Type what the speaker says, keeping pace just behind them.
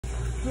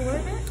What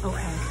is it?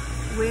 Okay.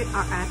 We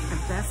are at the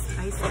best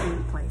ice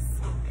cream place.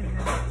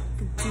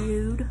 The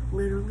dude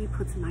literally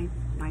puts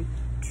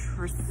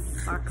nitrous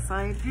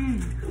oxide.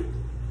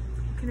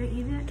 Can I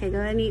eat it? Okay, go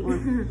ahead and eat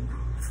one.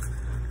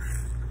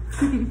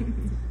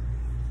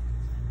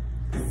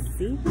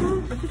 See?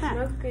 Look at that.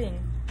 Looking.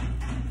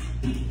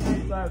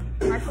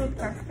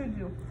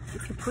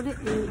 If you put it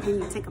in and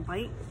you take a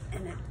bite,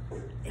 and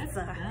it's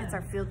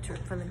our field trip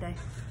for the day.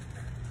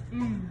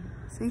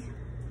 See?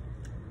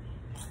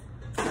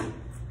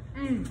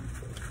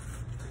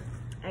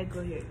 I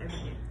go here every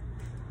day.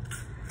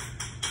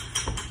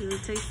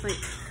 It tastes like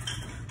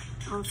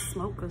all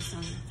smoke goes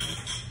down.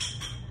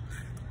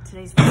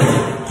 Today's it's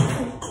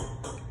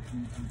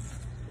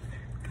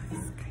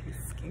kind of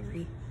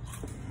scary.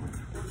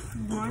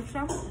 You want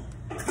some?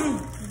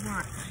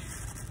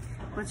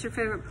 What's your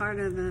favorite part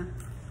of the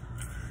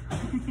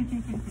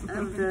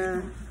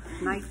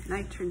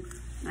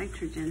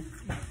nitrogen?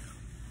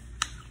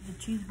 The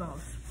cheese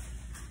balls.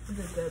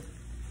 They're good.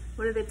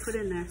 What do they put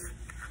in there?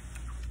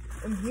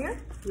 In here?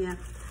 Yeah.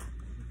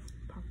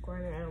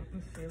 Popcorn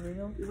and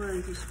cereal. Well,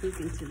 you're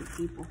speaking to the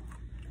people.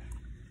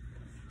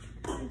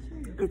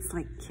 It's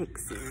like kick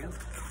cereal.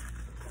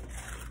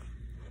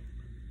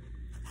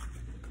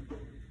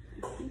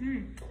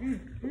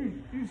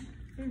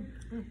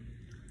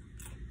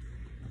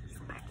 He's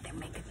back there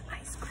making the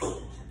ice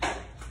cream.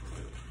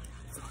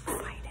 So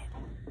excited.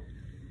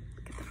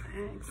 Look at the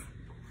bags.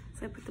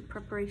 So I put the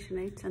preparation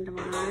H under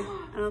my eye.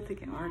 I don't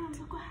think it worked.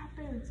 Look what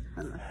happens.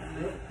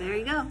 There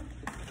you go.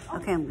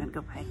 Okay, I'm gonna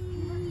go pay.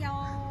 Hey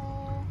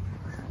y'all,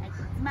 it's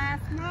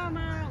Mass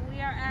Mama. We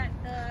are at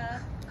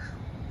the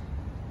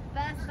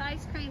best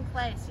ice cream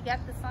place. You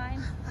got the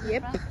sign?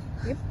 Yep.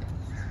 Yep.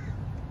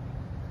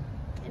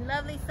 In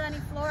lovely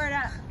sunny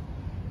Florida.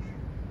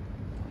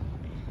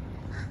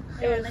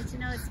 I'll let you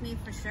know it's me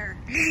for sure.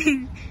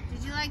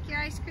 Did you like your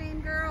ice cream,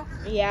 girl?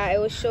 Yeah, it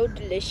was so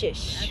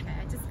delicious. Okay,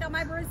 I just got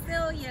my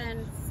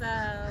Brazilian, so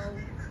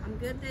I'm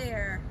good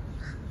there.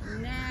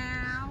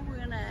 Now we're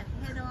gonna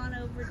head on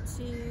over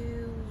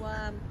to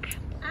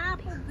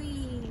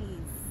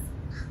Applebee's.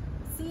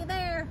 See you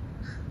there.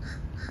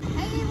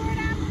 Hey, we're at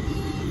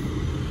Applebee's.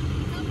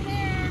 Over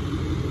there.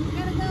 We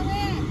gotta go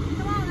in.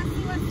 Come on, let's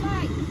see what's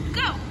like.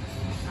 Go.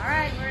 All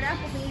right, we're at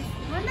Applebee's.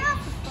 My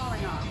mouth is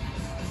falling off.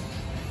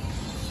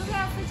 Look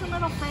at such a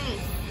little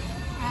face,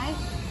 right?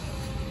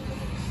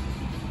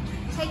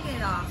 Taking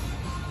it off.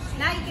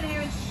 Now you can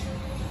hear it.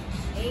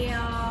 Hey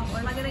y'all, what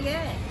am I gonna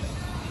get?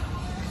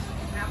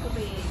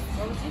 Applebee's.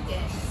 What would you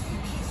get?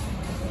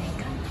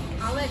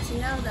 I'll let you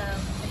know though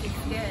if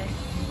it's good.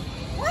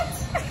 What?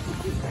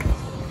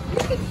 You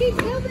can keep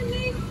building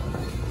me.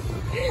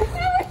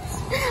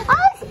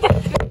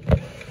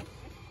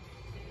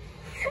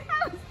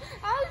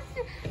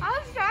 I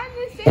was trying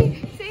to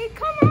say,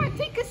 come on,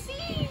 take a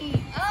seat.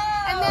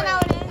 Oh, and then I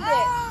would end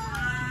it.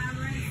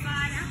 We're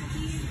inside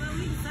Applebee's, but we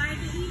decided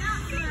to eat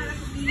outside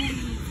Applebee's.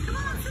 Come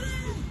on, sit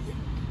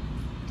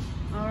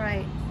in. All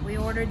right, we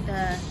ordered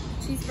the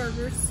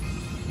cheeseburgers,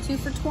 2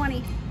 for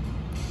 $20.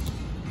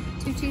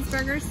 2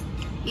 cheeseburgers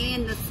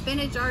and the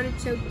spinach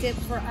artichoke dip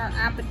for our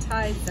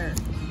appetizer.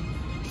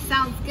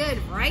 Sounds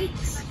good, right?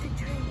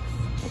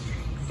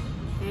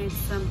 And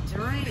some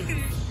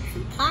drinks,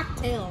 some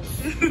cocktails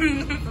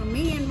for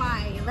me and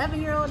my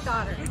 11-year-old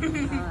daughter.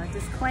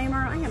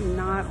 Disclaimer, I am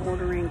not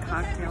ordering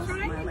cocktails for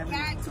my 11-year-old daughter.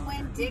 Back to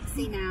Winn,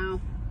 Dixie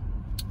now.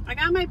 I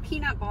got my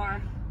peanut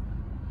bar.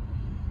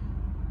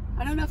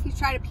 I don't know if you've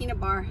tried a peanut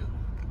bar,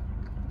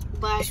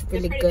 but It's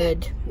really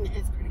good.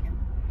 It's pretty good.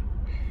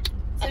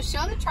 So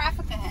show the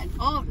traffic ahead.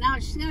 Oh, now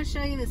she's gonna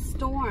show you the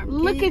storm.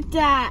 Look at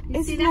that.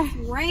 See, that's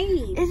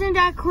rain. Isn't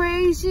that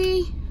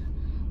crazy?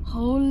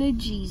 Holy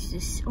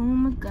Jesus. Oh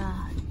my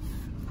God.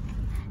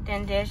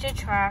 Then there's the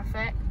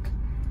traffic.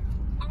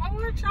 All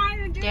we're trying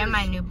to do They're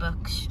my new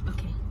books.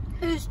 Okay.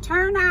 is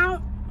turn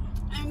out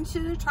into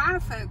the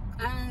traffic.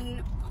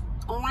 And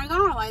oh my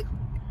God, like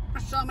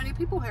there's so many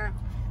people here.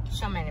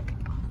 So many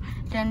people.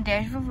 Then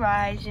there's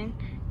Verizon.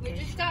 We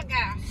just got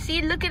gas.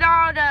 See, look at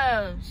all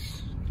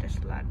those. There's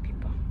a lot of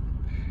people.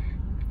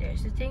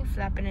 There's the thing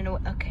flapping in the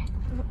way. Okay.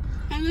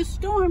 And the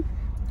storm.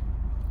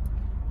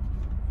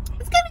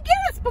 It's gonna get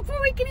us before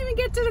we can even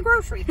get to the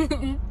grocery.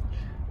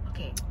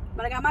 Okay.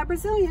 But I got my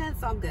Brazilian,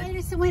 so I'm good. Hey,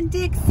 this is Winn,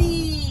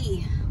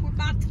 Dixie. We're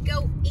about to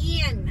go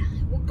in.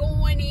 We're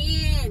going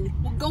in.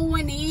 We're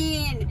going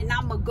in. And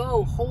I'm gonna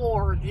go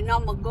hard. And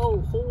I'm gonna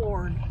go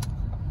hard.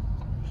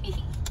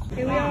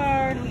 Here we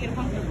are.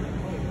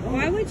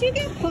 Why would you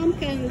get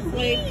pumpkins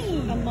like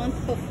a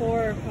month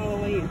before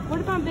Halloween? What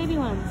about baby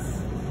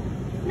ones?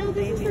 No,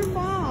 this is for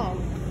fall.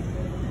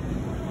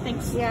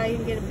 Thanks. Yeah, you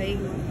can get a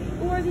baby one.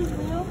 Who are these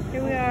real?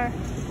 Here we are.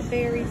 The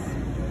berries.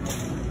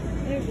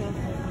 There you go.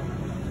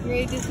 You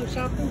ready to do some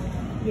shopping?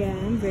 Yeah,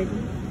 I'm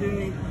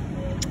ready.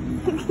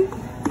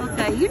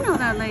 Okay, you know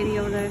that lady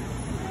over there.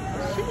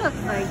 She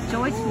looks like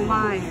Joyce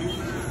Meyers.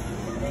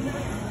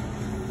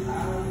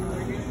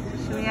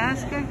 Should we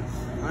ask her?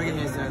 I'll get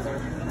his answer.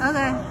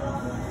 Okay.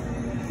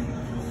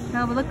 No,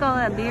 but look at all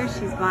that beer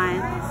she's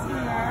buying.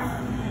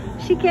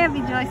 She can't be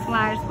Joyce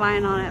Meyers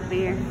buying all that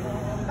beer.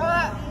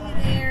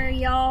 There,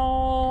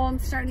 y'all. I'm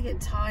starting to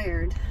get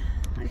tired.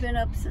 I've been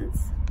up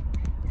since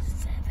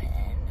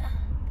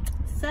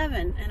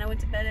 7, and I went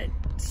to bed at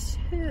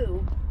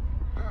 2.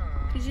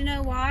 Because you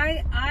know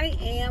why? I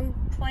am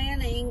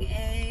planning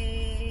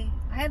I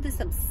have this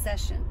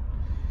obsession.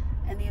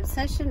 And the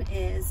obsession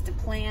is to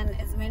plan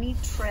as many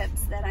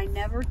trips that I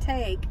never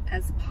take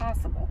as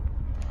possible.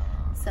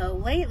 So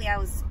lately I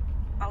was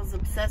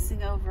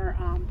obsessing over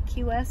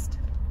Key West.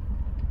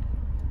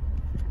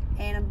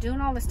 And I'm doing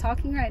all this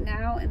talking right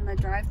now in the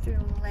drive-thru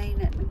lane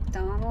at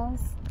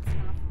McDonald's.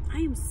 I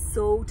am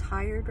so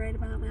tired right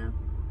about now.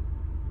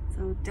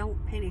 So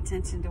don't pay any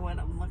attention to what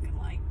I'm looking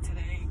like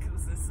today,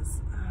 because this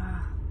is,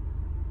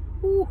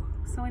 ooh.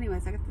 So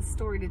anyways, I got this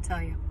story to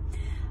tell you.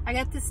 I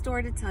got this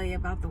story to tell you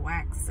about the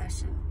wax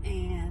session,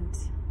 and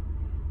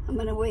I'm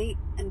gonna wait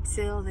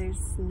until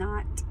there's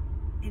not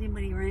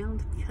anybody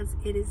around, because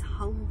it is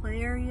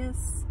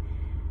hilarious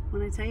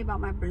when I tell you about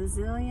my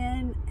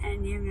Brazilian,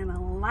 and you're gonna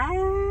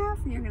laugh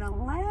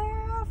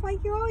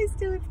like you always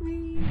do with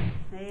me.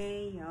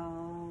 Hey,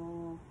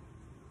 y'all.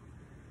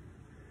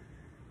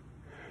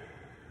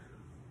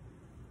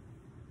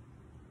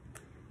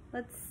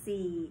 Let's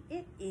see,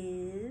 it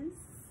is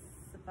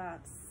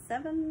about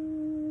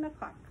 7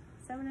 o'clock,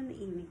 7 in the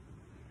evening.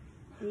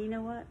 And you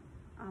know what?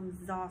 I'm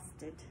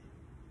exhausted.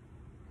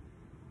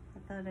 I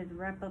thought I'd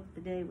wrap up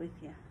the day with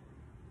you.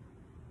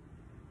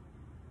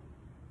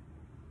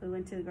 We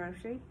went to the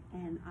grocery,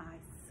 and I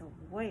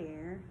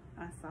swear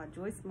I saw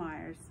Joyce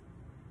Meyers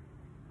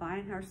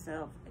buying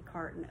herself a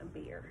carton of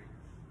beer.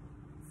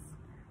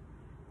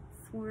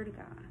 Swear to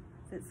God.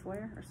 Is it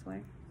swear or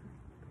swear?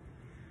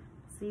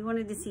 So you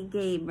wanted to see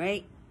Gabe,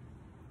 right?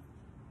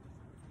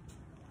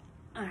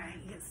 All right,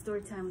 you got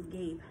story time with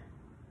Gabe.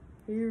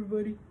 Hey,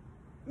 everybody.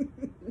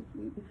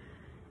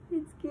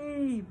 It's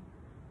Gabe,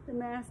 the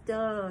masked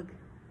dog.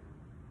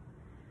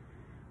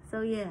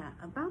 So yeah,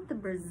 about the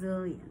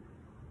Brazilian.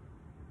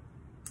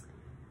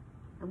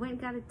 I went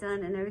and got it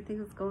done, and everything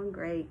was going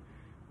great.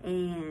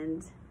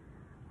 And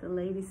the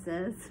lady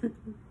says,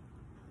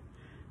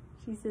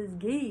 she says,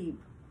 Gabe,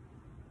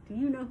 do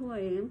you know who I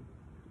am?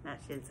 No,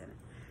 she didn't say that.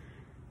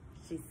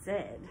 She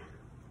said,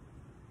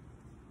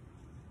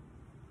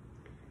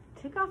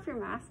 take off your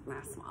mask,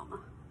 mama.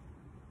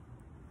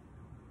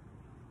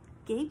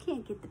 Gabe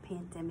can't get the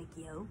pandemic,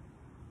 yo.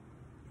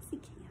 Yes, he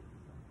can.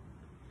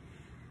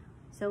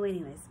 So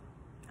anyways,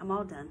 I'm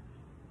all done.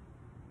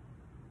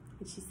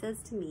 And she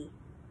says to me,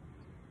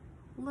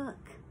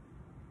 look,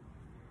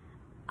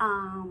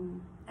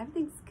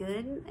 everything's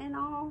good and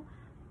all,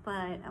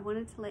 but I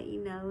wanted to let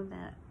you know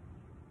that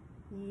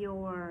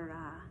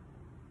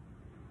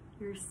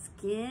your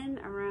skin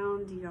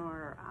around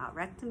your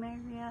rectum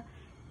area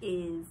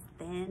is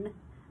thin,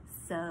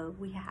 so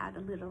we had a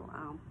little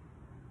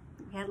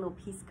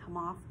piece come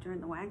off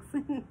during the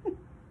waxing.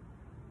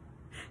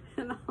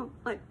 And I'm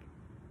like,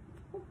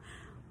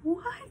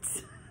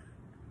 what?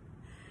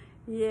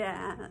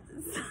 Yeah,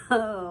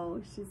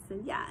 so she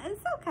said, yeah,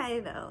 it's okay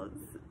though.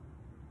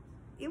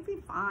 You'll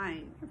be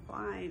fine, you're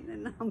fine.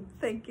 And I'm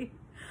thinking,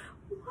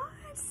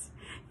 what?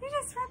 You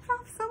just ripped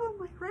off some of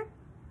my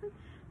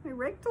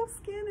rectal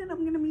skin and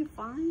I'm gonna be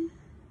fine?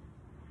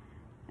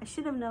 I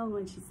should have known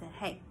when she said,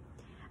 hey,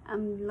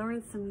 I'm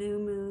learning some new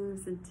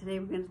moves, and today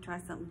we're gonna try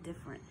something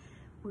different.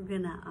 We're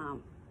gonna,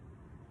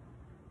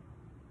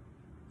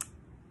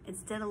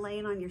 instead of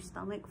laying on your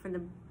stomach for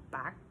the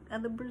back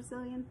of the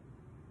Brazilian,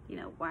 you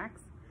know,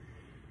 wax,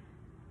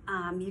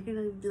 you're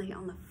gonna lay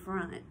on the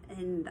front.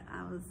 And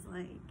I was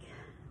like,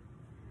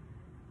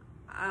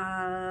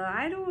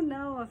 I don't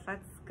know if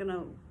that's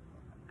gonna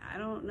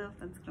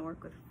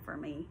work for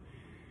me.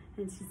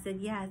 And she said,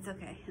 yeah, it's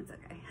okay, it's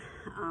okay.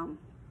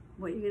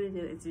 What you're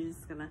gonna do is you're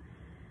just gonna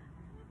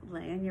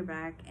lay on your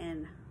back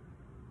and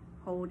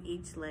hold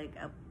each leg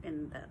up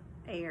in the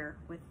air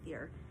with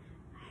your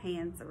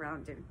hands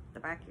around the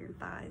back of your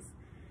thighs.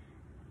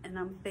 And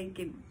I'm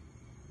thinking,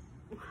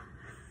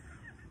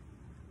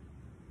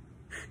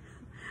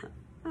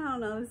 I don't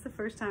know, it's the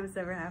first time it's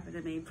ever happened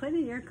to me. Put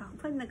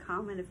in the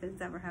comment if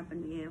it's ever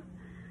happened to you.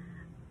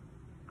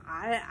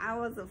 I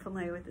wasn't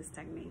familiar with this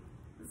technique.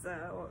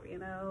 So, you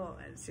know,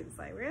 and she was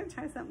like, we're gonna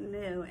try something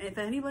new. And if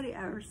anybody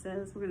ever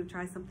says we're gonna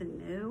try something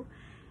new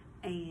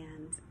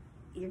and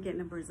you're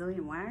getting a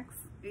Brazilian wax,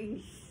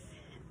 I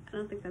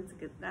don't think that's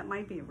that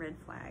might be a red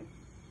flag.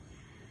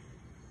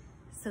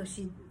 So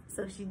she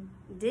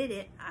did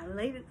it. I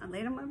laid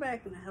on my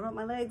back and I held up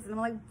my legs, and I'm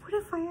like, what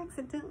if I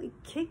accidentally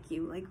kick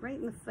you, like right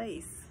in the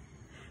face?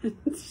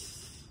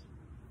 Because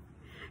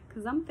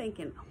I'm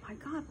thinking, oh my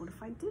God, what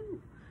if I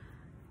do?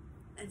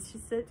 And she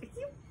said,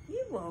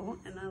 you won't.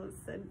 And I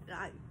said,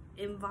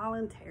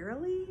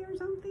 involuntarily or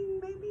something,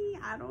 maybe?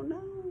 I don't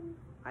know.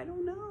 I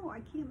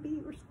can't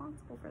be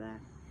responsible for that.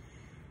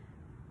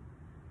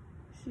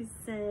 She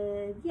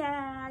said,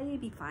 yeah,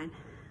 you'd be fine.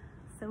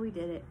 So we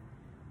did it.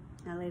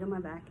 I laid on my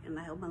back and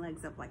I held my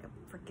legs up like a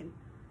freaking,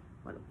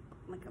 like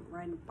I'm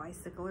riding a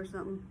bicycle or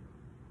something.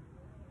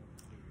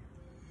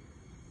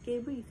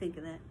 Gabe, what do you think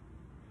of that?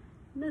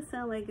 Doesn't that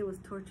sound like it was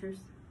torturous?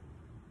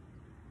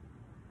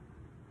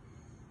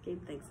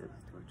 Gabe thinks it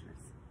was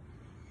torturous.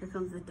 Here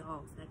comes the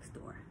dogs next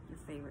door, your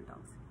favorite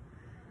dogs.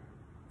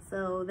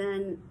 So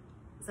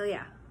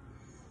yeah.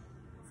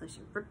 So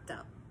she ripped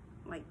up,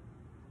 like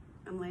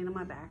I'm laying on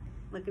my back,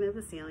 looking at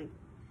the ceiling,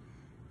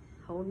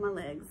 holding my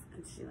legs,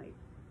 and she like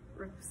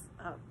rips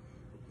up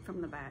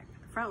from the back.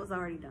 The front was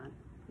already done.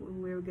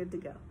 We were good to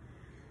go.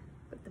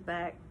 But the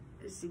back,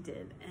 she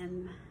did.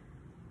 And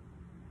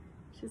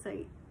she's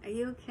like, "Are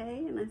you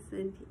okay?" And I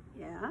said,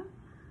 "Yeah."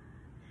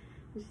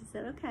 And she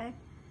said, "Okay."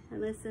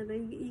 And I said,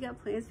 "You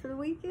got plans for the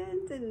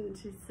weekend?" And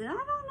she said, "I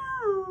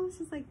don't know."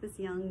 She's like this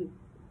young,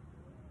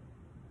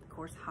 of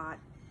course, hot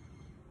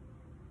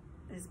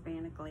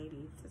Hispanic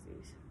lady.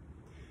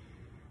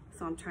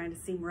 So I'm trying to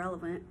seem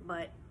relevant,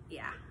 but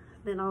yeah.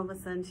 Then all of a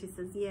sudden she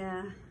says,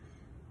 "Yeah."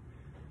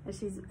 As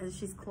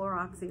she's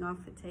Cloroxing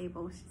off the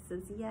table, she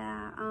says,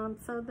 "Yeah,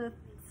 so the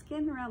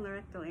skin around the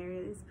rectal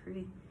area is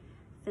pretty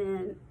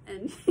thin."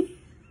 And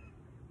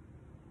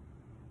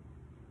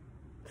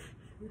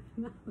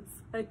and I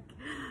was like,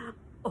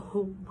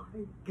 oh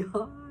my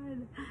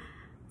God.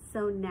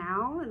 So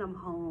now that I'm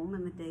home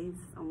and the day's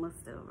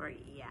almost over,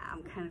 yeah,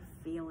 I'm kind of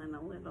feeling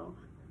a little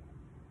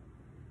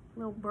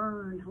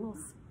burn, a little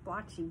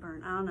splotchy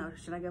burn. I don't know.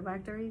 Should I go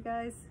back to her, you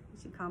guys? You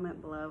should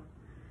comment below.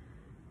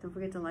 Don't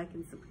forget to like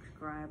and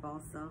subscribe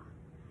also.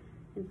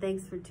 And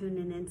thanks for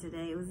tuning in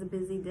today. It was a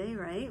busy day,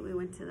 right? We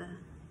went to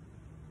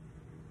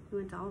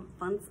all the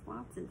fun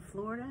spots in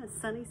Florida,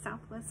 sunny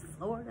Southwest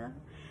Florida.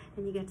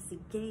 And you got to see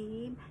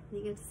Gabe, and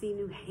you got to see a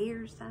new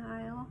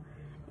hairstyle.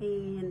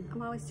 And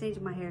I'm always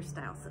changing my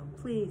hairstyle, so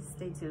please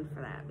stay tuned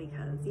for that,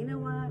 because you know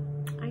what?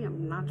 I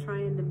am not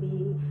trying to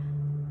be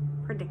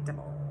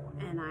predictable,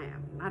 and I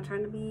am not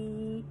trying to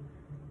be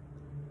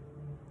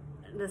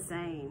the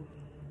same.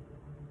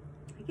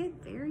 I get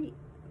very,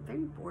 very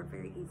bored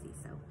very easy,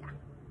 so yeah.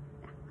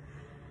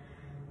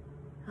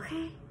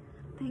 Okay,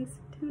 thanks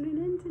for tuning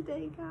in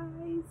today,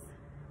 guys.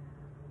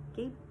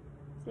 Gabe,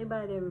 say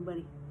bye to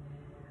everybody.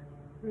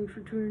 Thanks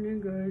for tuning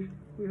in, guys.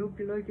 We hope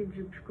you like and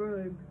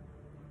subscribe.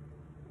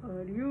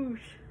 Adios.